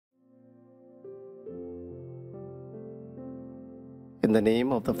In the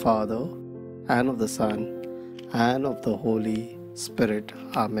name of the Father, and of the Son, and of the Holy Spirit.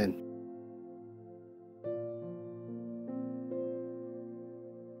 Amen.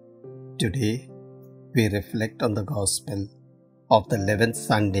 Today, we reflect on the Gospel of the 11th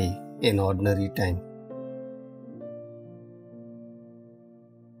Sunday in Ordinary Time.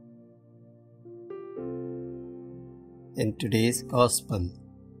 In today's Gospel,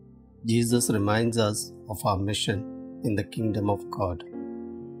 Jesus reminds us of our mission in the kingdom of God.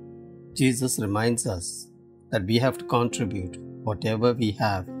 Jesus reminds us that we have to contribute whatever we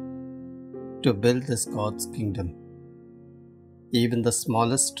have to build this God's kingdom. Even the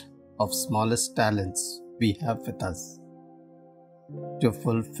smallest of smallest talents we have with us, to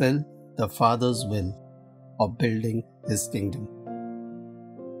fulfill the Father's will of building His kingdom.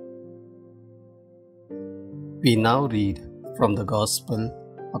 We now read from the Gospel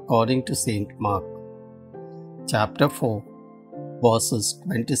according to St. Mark, chapter 4, verses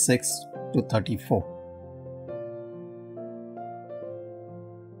 26 to 34.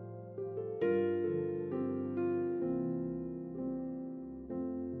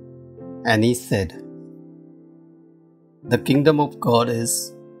 And he said, "The kingdom of God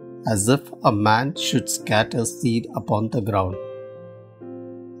is as if a man should scatter seed upon the ground,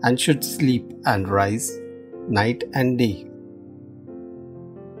 and should sleep and rise night and day,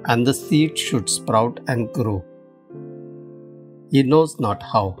 and the seed should sprout and grow. He knows not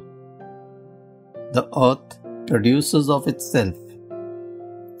how. The earth produces of itself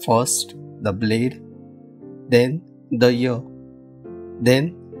first the blade, then the ear,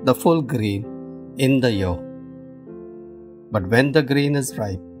 then the full grain in the ear. But when the grain is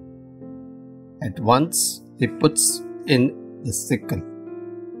ripe, at once he puts in the sickle,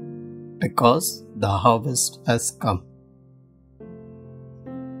 because the harvest has come."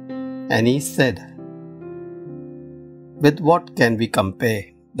 And he said, "With what can we compare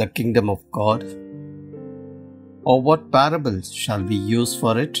the kingdom of God? Or what parables shall we use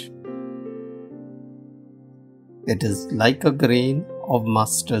for it? It is like a grain of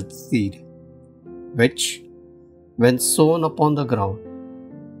mustard seed, which, when sown upon the ground,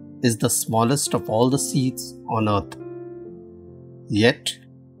 is the smallest of all the seeds on earth. Yet,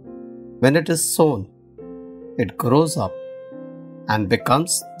 when it is sown, it grows up and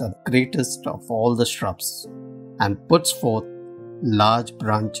becomes the greatest of all the shrubs, and puts forth large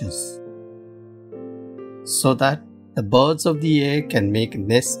branches, so that the birds of the air can make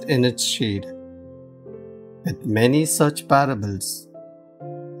nest in its shade." With many such parables,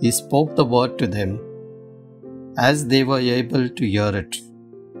 he spoke the word to them as they were able to hear it.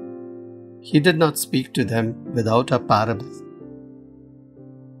 He did not speak to them without a parable,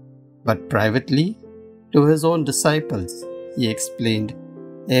 but privately to his own disciples he explained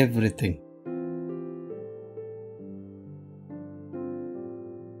everything.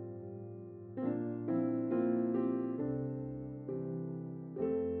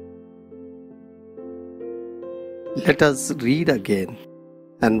 Let us read again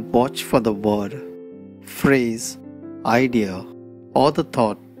and watch for the word, phrase, idea, or the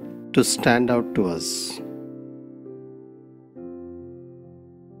thought to stand out to us.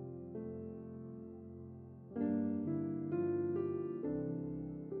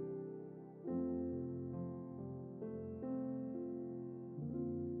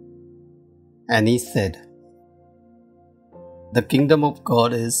 And he said, "The kingdom of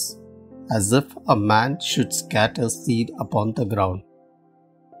God is as if a man should scatter seed upon the ground,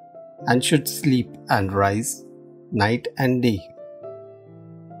 and should sleep and rise night and day,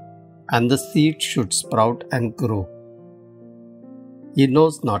 and the seed should sprout and grow. He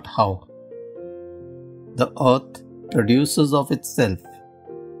knows not how. The earth produces of itself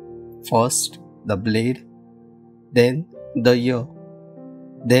first the blade, then the ear,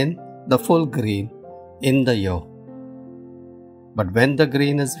 then the full grain in the ear. But when the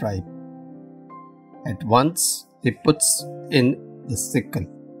grain is ripe, at once he puts in the sickle,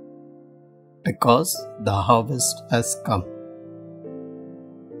 because the harvest has come."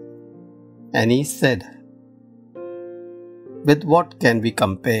 And he said, "With what can we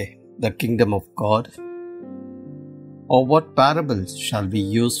compare the kingdom of God? Or what parables shall we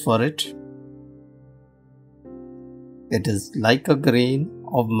use for it? It is like a grain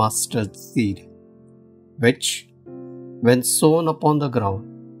of mustard seed, which, when sown upon the ground,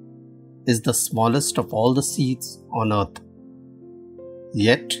 is the smallest of all the seeds on earth.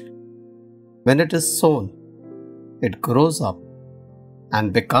 Yet, when it is sown, it grows up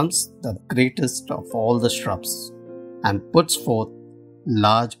and becomes the greatest of all the shrubs, and puts forth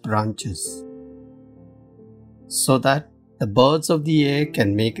large branches, so that the birds of the air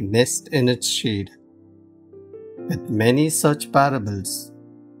can make nest in its shade. With many such parables,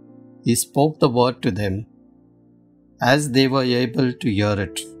 he spoke the word to them as they were able to hear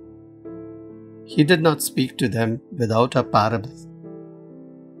it. He did not speak to them without a parable,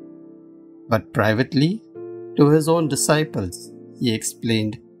 but privately to his own disciples he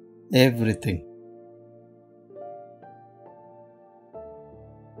explained everything.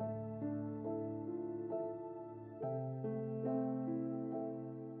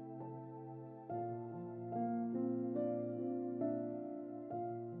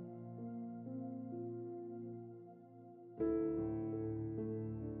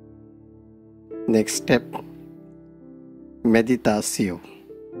 Next step, Meditatio.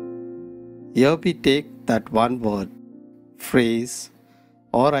 Here we take that one word, phrase,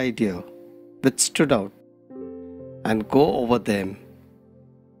 or idea which stood out and go over them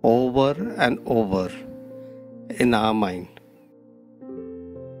over and over in our mind.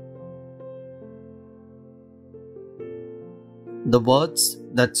 The words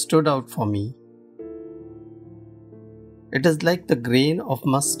that stood out for me, it is like the grain of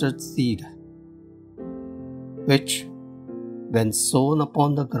mustard seed, which, when sown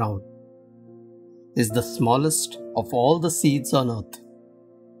upon the ground, is the smallest of all the seeds on earth.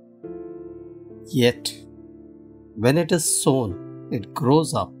 Yet, when it is sown, it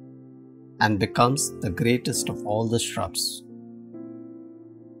grows up and becomes the greatest of all the shrubs.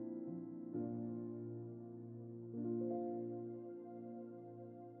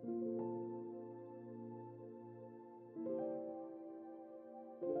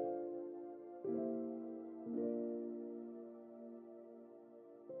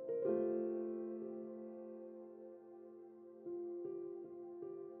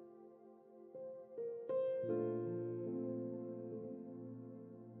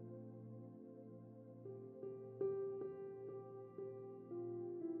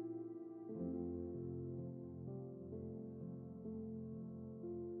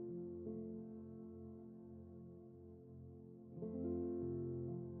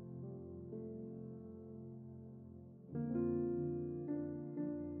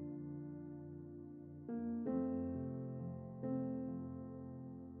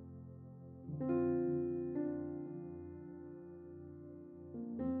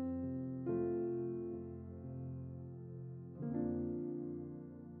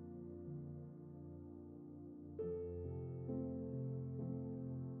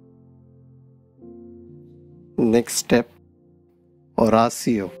 Next step,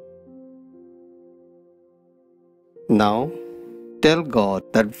 Oratio. Now, tell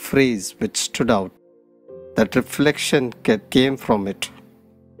God that phrase which stood out, that reflection came from it.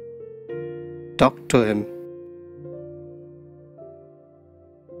 Talk to Him.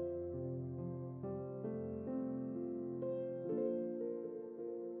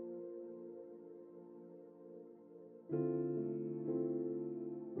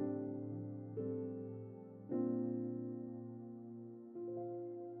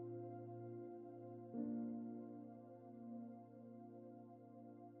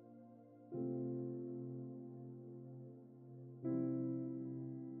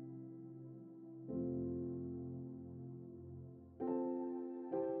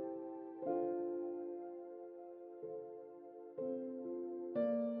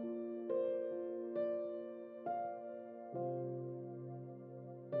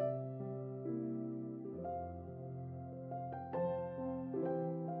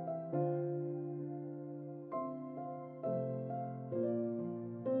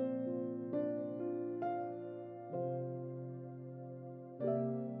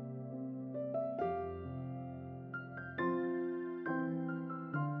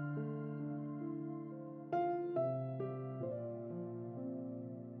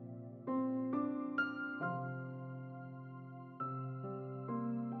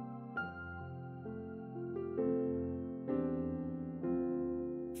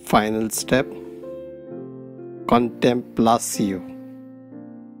 Final step, Contemplatio.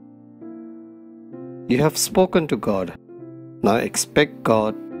 You have spoken to God. Now expect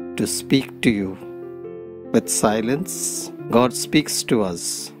God to speak to you. With silence, God speaks to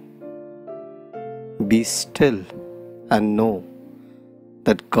us. Be still and know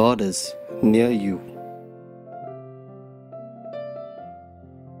that God is near you.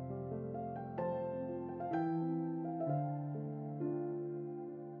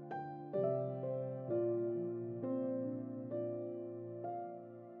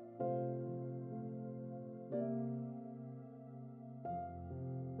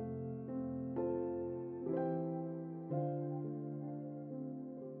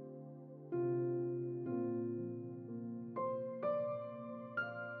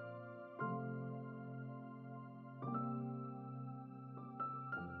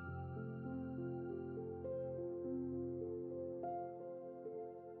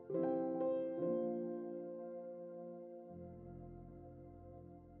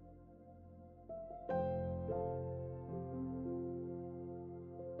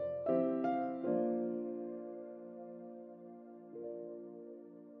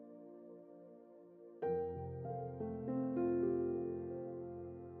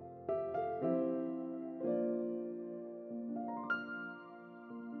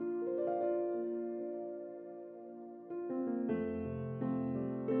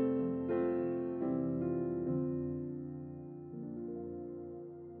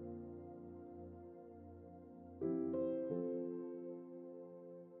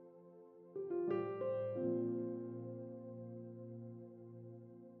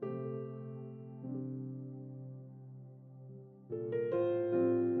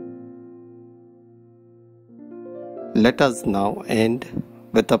 Let us now end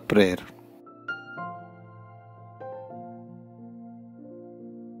with a prayer.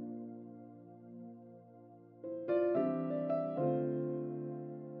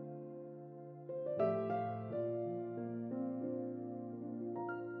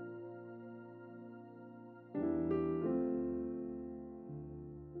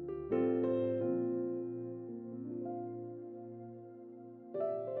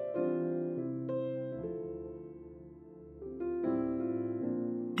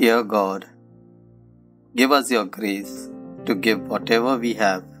 Dear God, give us your grace to give whatever we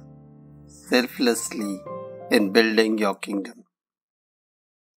have selflessly in building your kingdom.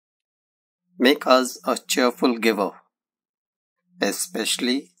 Make us a cheerful giver,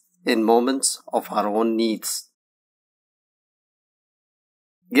 especially in moments of our own needs.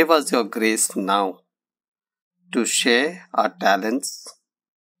 Give us your grace now to share our talents,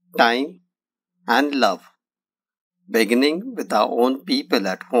 time, and love, beginning with our own people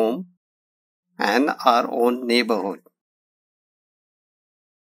at home and our own neighborhood.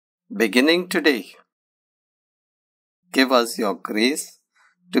 Beginning today, give us your grace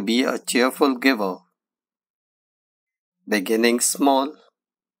to be a cheerful giver, beginning small,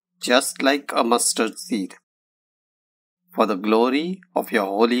 just like a mustard seed, for the glory of your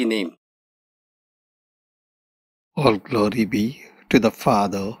holy name. All glory be to the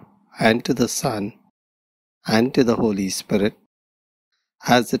Father, and to the Son, and to the Holy Spirit,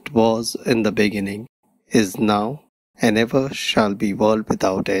 as it was in the beginning, is now, and ever shall be, world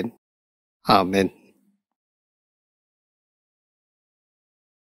without end. Amen.